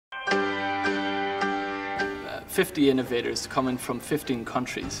50 innovators coming from 15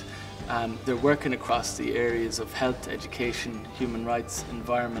 countries. They're working across the areas of health, education, human rights,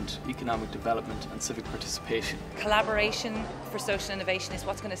 environment, economic development and civic participation. Collaboration for social innovation is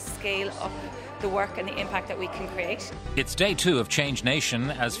what's going to scale up the work and the impact that we can create. It's day 2 of Change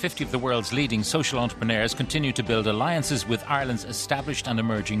Nation as 50 of the world's leading social entrepreneurs continue to build alliances with Ireland's established and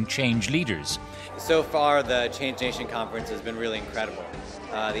emerging change leaders. So far, the Change Nation conference has been really incredible.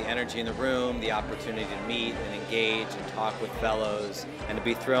 The energy in the room, the opportunity to meet and engage and talk with fellows, and to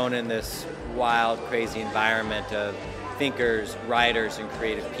be thrown in this wild, crazy environment of thinkers, writers, and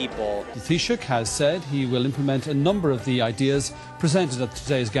creative people. The Taoiseach has said he will implement a number of the ideas presented at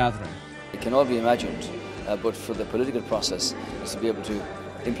today's gathering. It can all be imagined, but for the political process is to be able to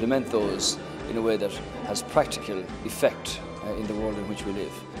implement those in a way that has practical effect in the world in which we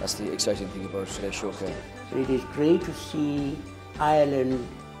live. That's the exciting thing about today's showcase. It is great to see Ireland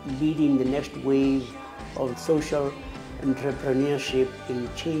leading the next wave of social entrepreneurship in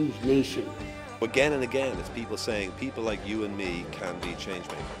Change Nation. Again and again, it's people saying people like you and me can be change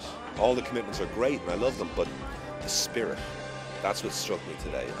makers. All the commitments are great and I love them, but the spirit, that's what struck me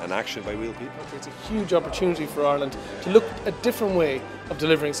today, and action by real people. It's a huge opportunity for Ireland to look at a different way of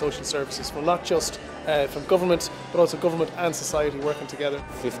delivering social services, from not just from government, but also government and society working together.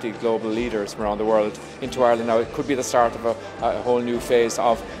 50 global leaders from around the world into Ireland now. It could be the start of a whole new phase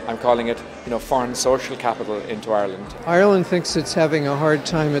of, I'm calling it, foreign social capital into Ireland. Ireland thinks it's having a hard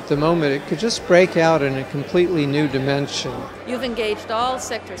time at the moment. It could just break out in a completely new dimension. You've engaged all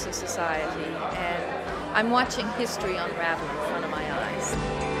sectors of society, and I'm watching history unravel.